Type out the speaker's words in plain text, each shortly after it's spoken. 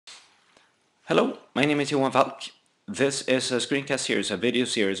Hello, my name is Johan Falk. This is a screencast series, a video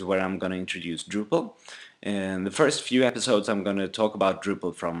series where I'm going to introduce Drupal. In the first few episodes I'm going to talk about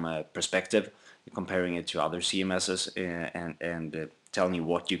Drupal from a perspective, comparing it to other CMSs and telling you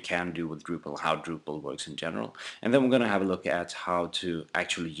what you can do with Drupal, how Drupal works in general. And then we're going to have a look at how to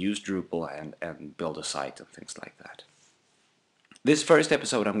actually use Drupal and build a site and things like that. This first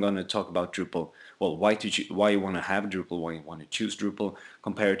episode I'm going to talk about Drupal, well, why you want to have Drupal, why you want to choose Drupal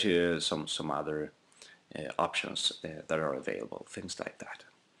compared to some other options that are available, things like that.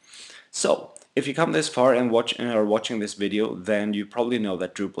 So, if you come this far and are watching this video, then you probably know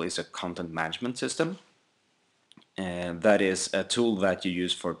that Drupal is a content management system. And that is a tool that you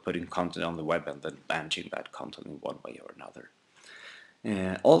use for putting content on the web and then managing that content in one way or another.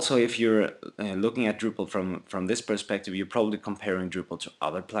 Also, if you're looking at Drupal from this perspective, you're probably comparing Drupal to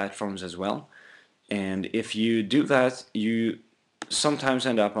other platforms as well. And if you do that, you sometimes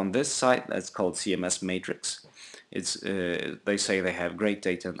end up on this site that's called CMS Matrix. They say they have great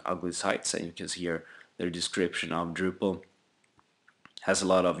data and ugly sites, and you can see here their description of Drupal has a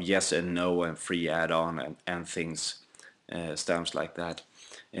lot of yes and no and free add-on and things, stamps like that,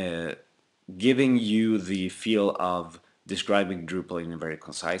 giving you the feel of describing Drupal in a very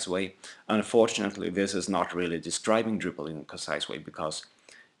concise way. Unfortunately, this is not really describing Drupal in a concise way because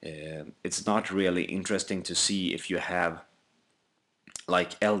it's not really interesting to see if you have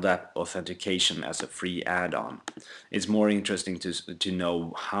like LDAP authentication as a free add-on. It's more interesting to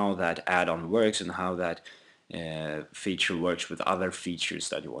know how that add-on works and how that feature works with other features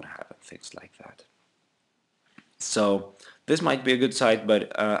that you want to have and things like that. So this might be a good site,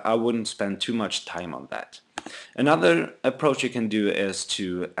 but I wouldn't spend too much time on that. Another approach you can do is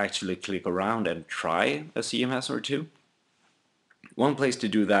to actually click around and try a CMS or two. One place to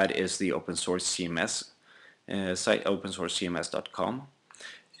do that is the open source CMS site, opensourcecms.com,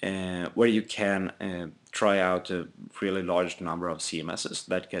 where you can try out a really large number of CMSs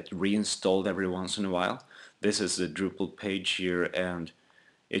that get reinstalled every once in a while. This is the Drupal page here, and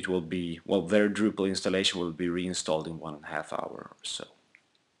it will be, well, their Drupal installation will be reinstalled in 1.5 hours or so.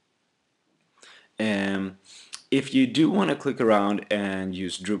 If you do want to click around and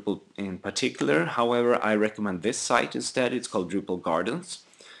use Drupal in particular, however, I recommend this site instead. It's called Drupal Gardens.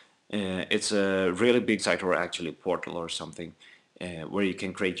 It's a really big site, or actually a portal or something, where you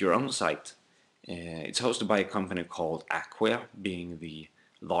can create your own site. It's hosted by a company called Acquia, being the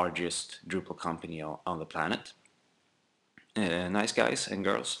largest Drupal company on the planet. Nice guys and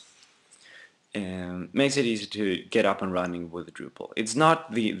girls. Makes it easy to get up and running with Drupal. It's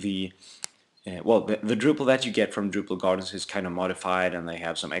not the Drupal that you get from Drupal Gardens is kind of modified, and they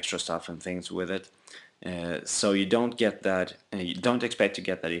have some extra stuff and things with it. So you don't get that. You don't expect to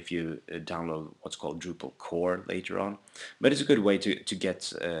get that if you download what's called Drupal Core later on. But it's a good way to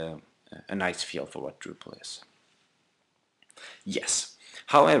get a nice feel for what Drupal is. Yes.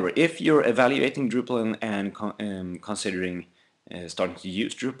 However, if you're evaluating Drupal and considering starting to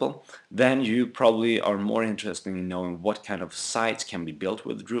use Drupal, then you probably are more interested in knowing what kind of sites can be built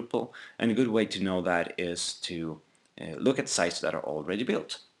with Drupal, and a good way to know that is to look at sites that are already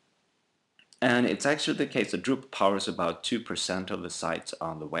built. And it's actually the case that Drupal powers about 2% of the sites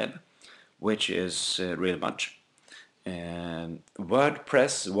on the web, which is really much. And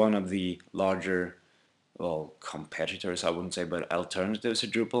WordPress, one of the larger, well, competitors, I wouldn't say, but alternatives to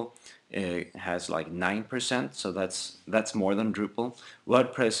Drupal, has like 9%, so that's more than Drupal.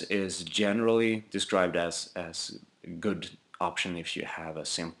 WordPress is generally described as a good option if you have a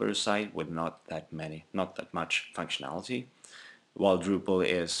simpler site with not that much functionality, while Drupal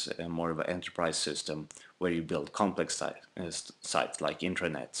is more of an enterprise system where you build complex sites like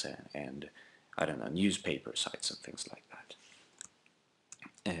intranets and I don't know, newspaper sites and things like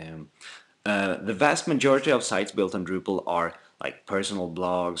that. The vast majority of sites built on Drupal are like personal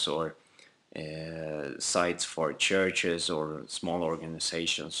blogs or sites for churches or small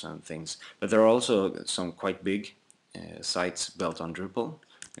organizations and things, but there are also some quite big sites built on Drupal.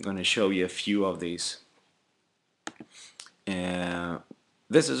 I'm going to show you a few of these.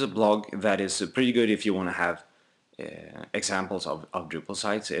 This is a blog that is pretty good if you want to have examples of Drupal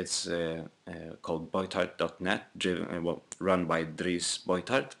sites. It's called Boitart.net, run by Dries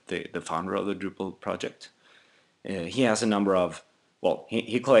Boitart, the founder of the Drupal project. He has a number of, well,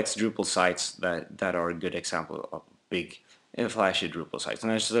 he collects Drupal sites that are a good example of big flashy Drupal sites,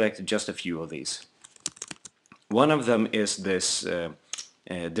 and I selected just a few of these. One of them is this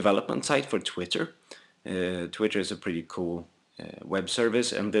development site for Twitter. Twitter is a pretty cool web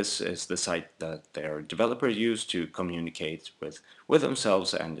service, and this is the site that their developers use to communicate with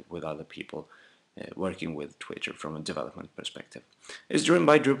themselves and with other people working with Twitter from a development perspective. It's driven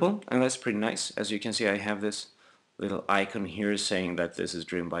by Drupal, and that's pretty nice. As you can see, I have this little icon here saying that this is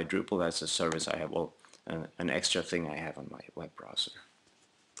driven by Drupal. That's a service I have, well, an extra thing I have on my web browser.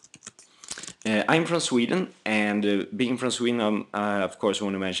 I'm from Sweden, and being from Sweden, I of course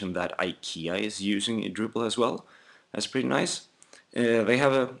want to mention that IKEA is using Drupal as well. That's pretty nice. They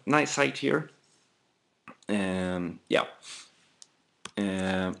have a nice site here. Yeah.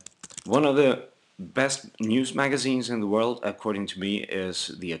 One of the best news magazines in the world, according to me,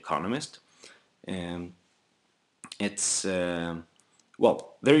 is The Economist. It's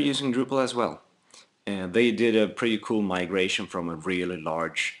well, they're using Drupal as well. They did a pretty cool migration from a really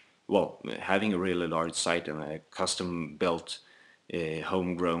large, well, having a really large site and a custom-built,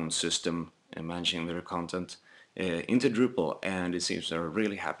 homegrown system managing their content into Drupal, and it seems they're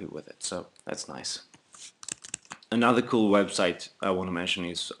really happy with it. So that's nice. Another cool website I want to mention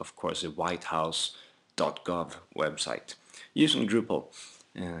is, of course, the whitehouse.gov website using Drupal.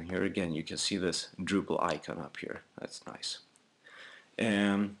 Here again, you can see this Drupal icon up here. That's nice.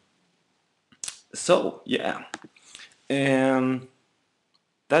 So, yeah.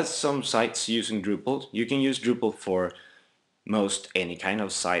 That's some sites using Drupal. You can use Drupal for most any kind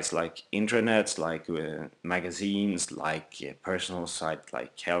of sites, like intranets, like magazines, like personal sites,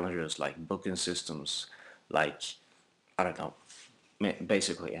 like calendars, like booking systems, like, I don't know,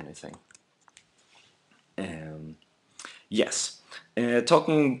 basically anything. Yes.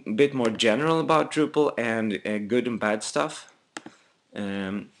 Talking a bit more general about Drupal and good and bad stuff.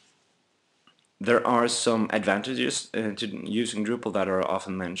 There are some advantages to using Drupal that are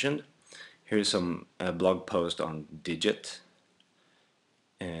often mentioned. Here's some blog post on Digit.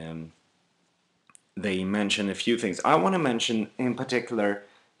 They mention a few things. I want to mention in particular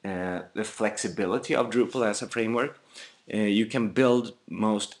the flexibility of Drupal as a framework. You can build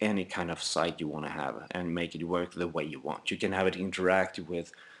most any kind of site you want to have and make it work the way you want. You can have it interact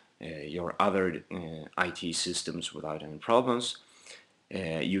with your other IT systems without any problems.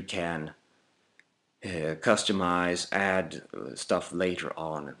 You can customize, add stuff later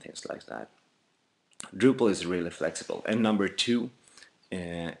on and things like that. Drupal is really flexible. And number two,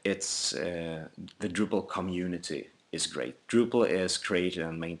 it's the Drupal community is great. Drupal is created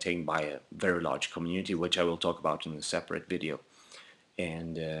and maintained by a very large community, which I will talk about in a separate video.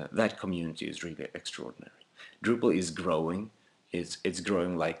 And that community is really extraordinary. Drupal is growing. It's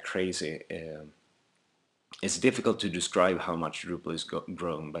growing like crazy. It's difficult to describe how much Drupal is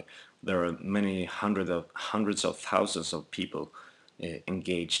growing, but there are many hundreds of thousands of people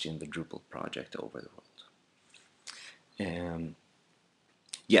engaged in the Drupal project over the world.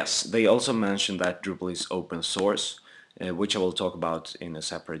 Yes, they also mentioned that Drupal is open source, which I will talk about in a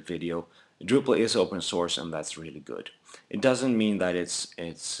separate video. Drupal is open source, and that's really good. It doesn't mean that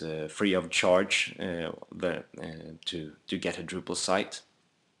it's free of charge to get a Drupal site.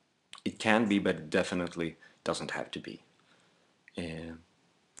 It can be, but it definitely doesn't have to be.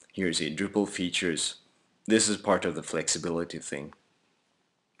 Here's it, Drupal features. This is part of the flexibility thing.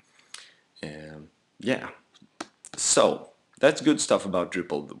 Yeah, so that's good stuff about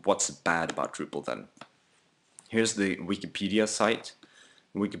Drupal. What's bad about Drupal then? Here's the Wikipedia site,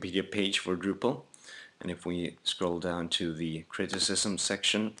 Wikipedia page for Drupal. And if we scroll down to the criticism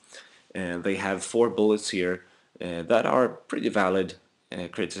section, they have 4 bullets here that are pretty valid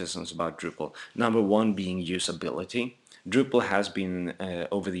criticisms about Drupal. Number 1 being usability. Drupal has been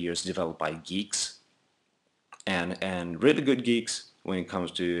over the years developed by geeks and really good geeks when it comes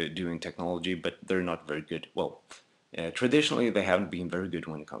to doing technology, but they're not very good. Well, traditionally they haven't been very good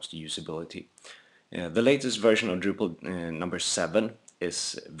when it comes to usability. The latest version of Drupal, number 7,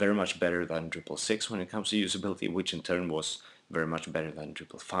 is very much better than Drupal 6 when it comes to usability, which in turn was very much better than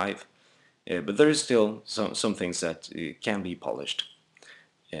Drupal 5. But there is still some things that can be polished.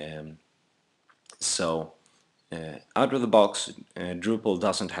 So out of the box, Drupal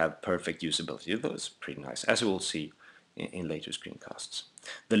doesn't have perfect usability, though it's pretty nice, as we will see in later screencasts.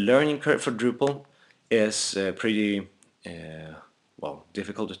 The learning curve for Drupal is pretty well,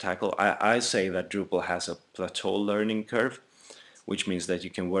 difficult to tackle. I say that Drupal has a plateau learning curve, which means that you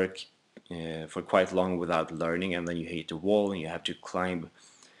can work for quite long without learning, and then you hit a wall and you have to climb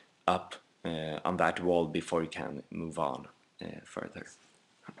up on that wall before you can move on further.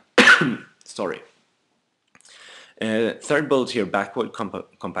 Sorry. Third bullet here, backward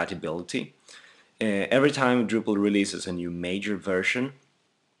compatibility. Every time Drupal releases a new major version,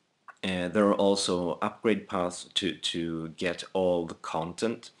 there are also upgrade paths to get all the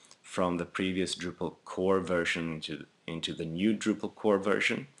content from the previous Drupal core version into the new Drupal core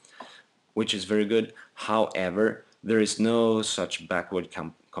version, which is very good. However, there is no such backward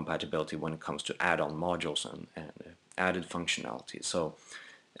compatibility when it comes to add-on modules and added functionality. So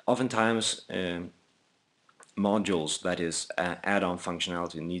oftentimes modules, that is add-on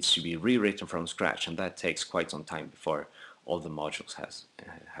functionality, needs to be rewritten from scratch, and that takes quite some time before all the modules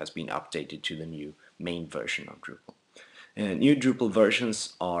has been updated to the new main version of Drupal. New Drupal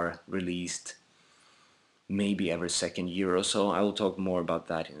versions are released maybe every second year or so. I will talk more about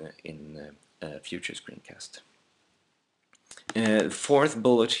that in a future screencast. Fourth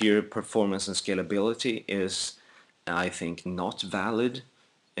bullet here, performance and scalability, is I think not valid.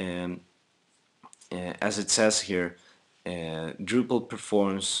 As it says here, Drupal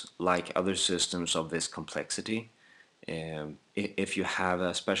performs like other systems of this complexity. If you have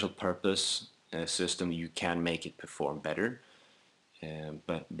a special purpose system, you can make it perform better.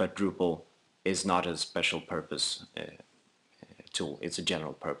 But Drupal is not a special purpose tool. It's a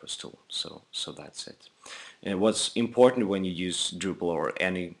general purpose tool. So that's it. What's important when you use Drupal or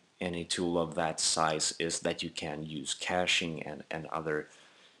any tool of that size is that you can use caching and other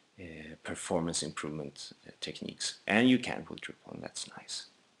performance improvement techniques, and you can with Drupal, and that's nice.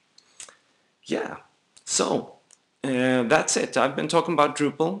 Yeah, so that's it. I've been talking about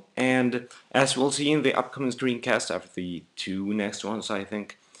Drupal, and as we'll see in the upcoming screencast after the two next ones, I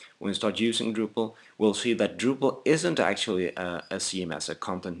think, when we start using Drupal, we'll see that Drupal isn't actually a CMS, a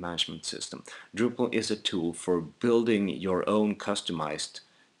content management system. Drupal is a tool for building your own customized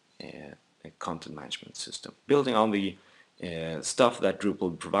content management system, building on the stuff that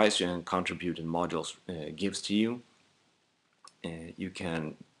Drupal provides you and contributed modules gives to you. You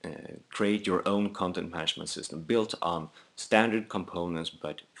can create your own content management system built on standard components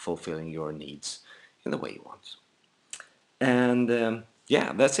but fulfilling your needs in the way you want. And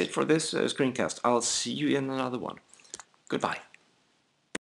yeah, that's it for this screencast. I'll see you in another one. Goodbye.